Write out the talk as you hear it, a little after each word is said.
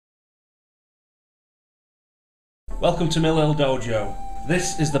Welcome to Mill Hill Dojo.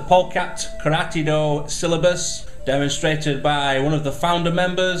 This is the Polecat Karate Do syllabus demonstrated by one of the founder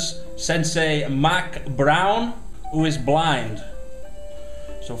members, Sensei Mark Brown, who is blind.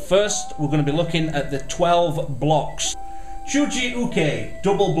 So first we're going to be looking at the 12 blocks. Chuji Uke,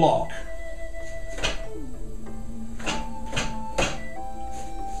 double block.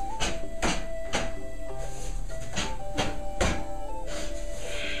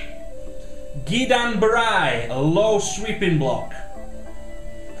 Gidan Barai, a low sweeping block.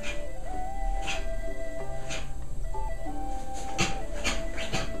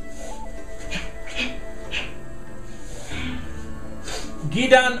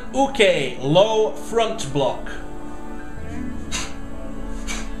 Gidan Uke, low front block.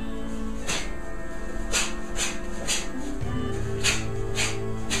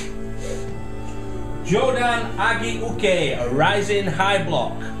 Jodan Agi Uke, a rising high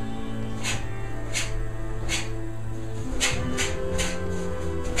block.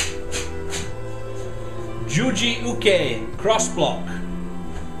 Juji Uke, cross block.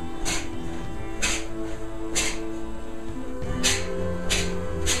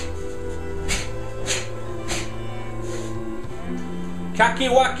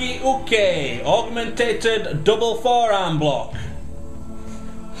 Kakiwaki Uke, augmented double forearm block.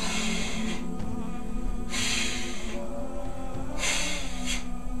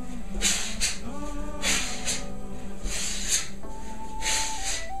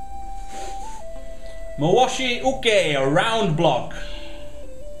 Mawashi Uke, a round block.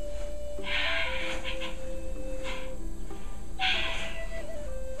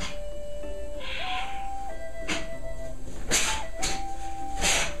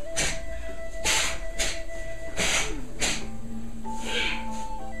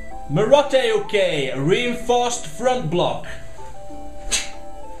 Marote Uke, a reinforced front block.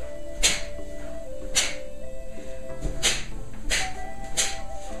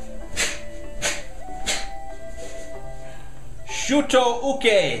 Shuto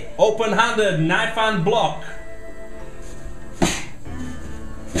Uke, open-handed knife hand block.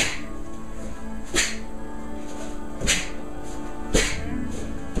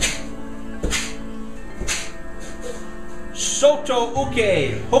 Soto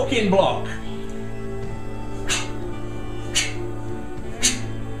Uke, hooking block.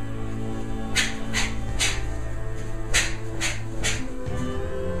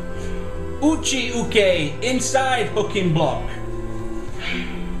 Uchi Uke, inside hooking block.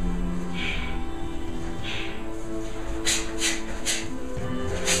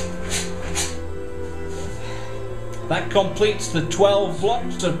 That completes the 12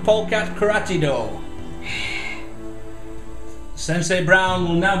 blocks of Polecat Karate Do. Sensei Brown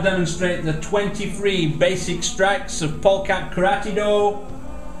will now demonstrate the 23 basic strikes of Polecat Karate Do.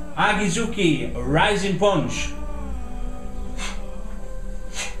 Agizuki, a rising punch.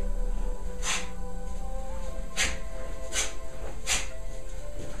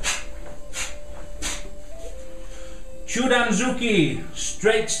 Chudanzuki,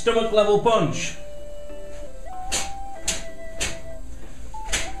 straight stomach level punch.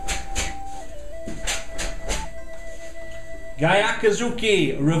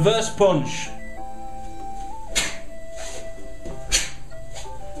 Gayakazuki, reverse punch.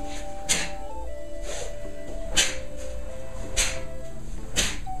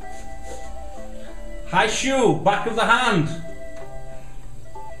 High shoe, back of the hand.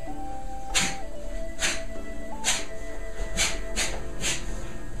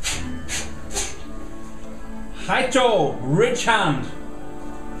 High toe, ridge hand.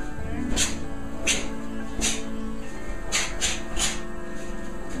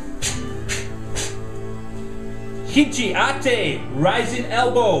 Hichi Ate, rising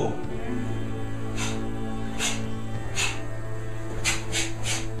elbow.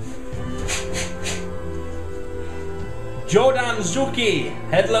 Jodan Zuki,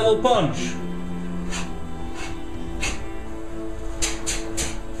 head level punch.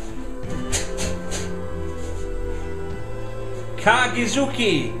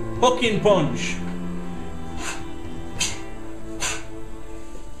 Kagizuki, hooking punch.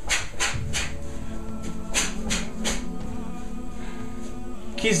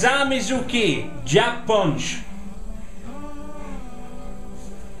 Kizamizuki, jab punch.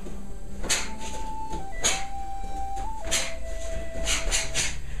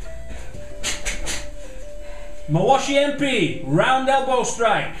 Mawashi MP, round elbow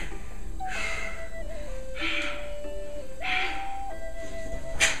strike.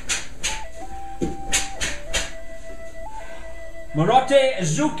 Marote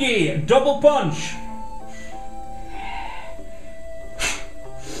Zuki, double punch.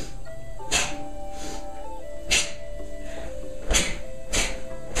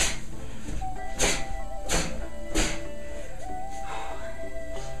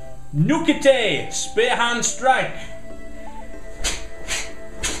 Nukite, spear hand strike.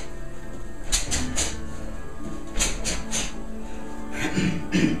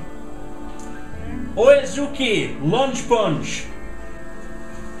 Oezuki, lunge punch.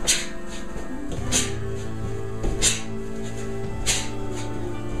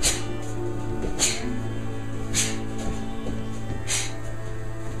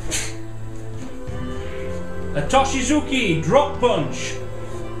 A Toshizuki, drop punch.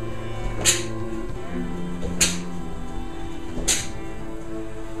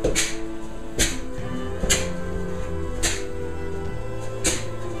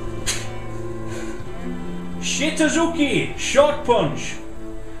 Shitazuki, short punch.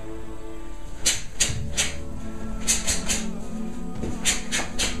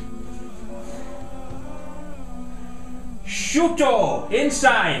 Shuto,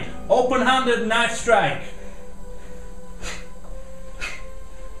 inside, open-handed knife strike.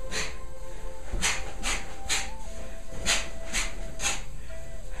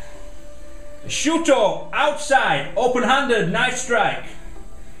 Shuto, outside, open-handed knife strike.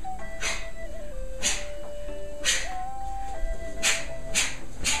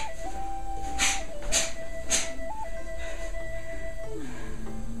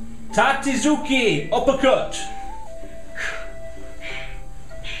 Tatizuki, uppercut.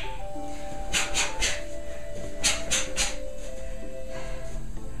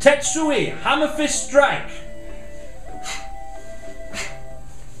 Tetsui, hammer fist strike.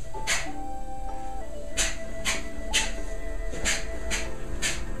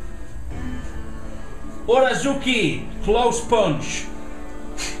 Urazuki, close punch.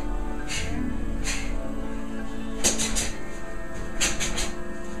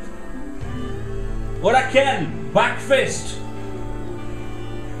 Uraken, back fist.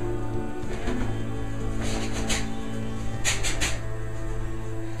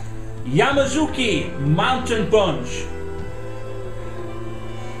 Yamazuki, mountain punch.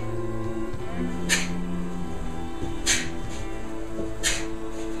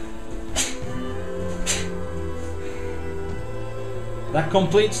 That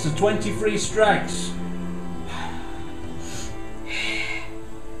completes the 23 strikes.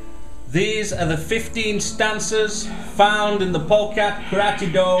 These are the 15 stances found in the Polecat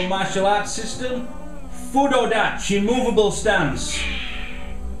Karate Do martial arts system. Fudodachi, immovable stance.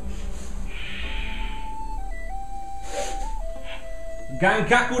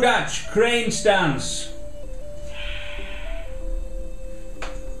 Gankakudachi, crane stance.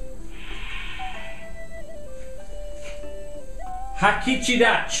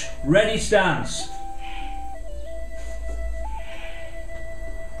 Hakichidachi, ready stance.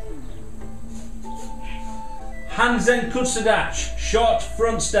 Hanzen Kutsadachi, short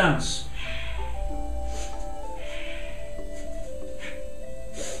front stance.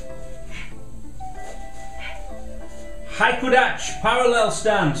 Haikudachi, parallel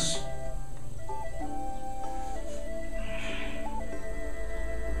stance.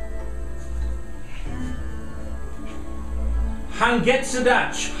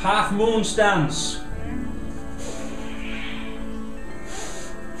 Hangetsudachi, half moon stance.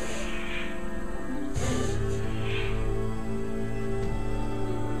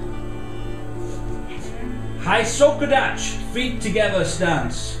 Haisokudachi, feet together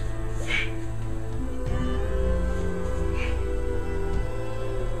stance.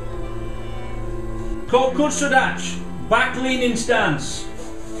 Kokutsudachi, back leaning stance.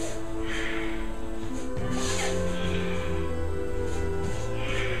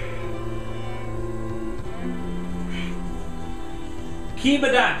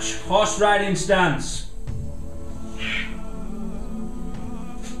 Kibadachi, horse riding stance.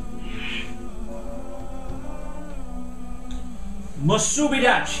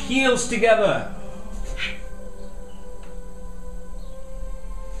 Musubidachi, heels together.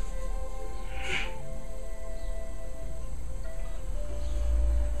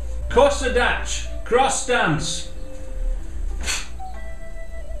 Kosadachi, cross stance.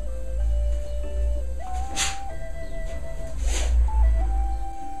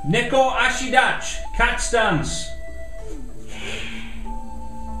 Neko Ashidachi, cat stance.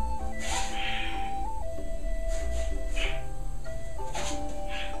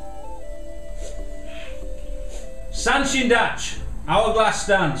 Sanshindachi, hourglass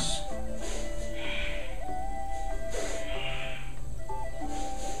stance.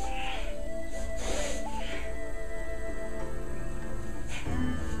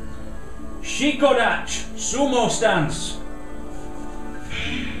 Shikodachi, sumo stance.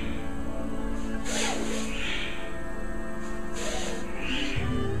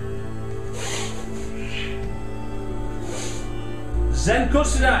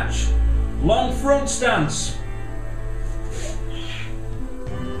 Zenkusudachi, long front stance.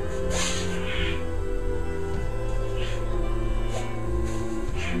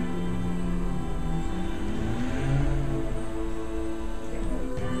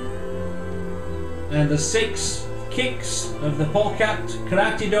 And the 6 kicks of the Polecat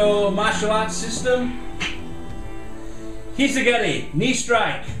Karate-Do martial arts system. Hisagari, knee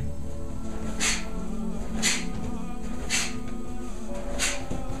strike.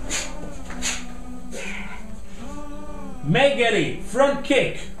 Megeri, front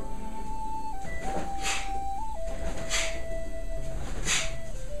kick.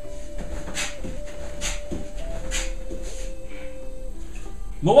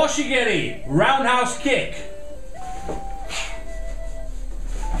 Mawashigeri, roundhouse kick.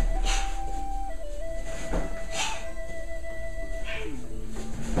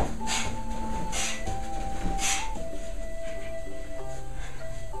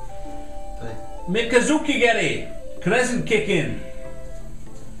 Mikazuki-geri, crescent kick in.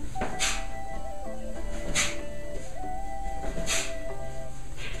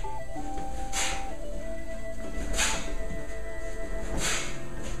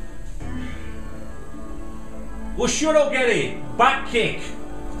 Ushuro-geri, back kick.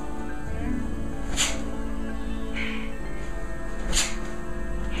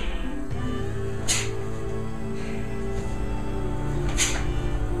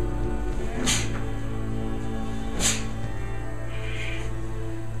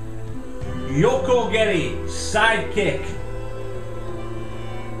 Yoko-geri, side kick.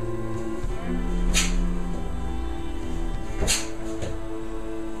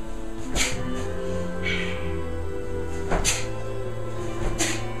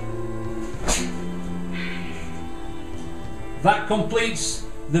 That completes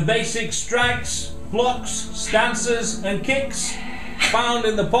the basic strikes, blocks, stances and kicks found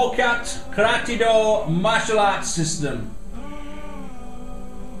in the Polecat Karate-Do martial arts system.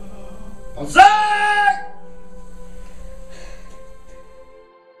 Huzzah!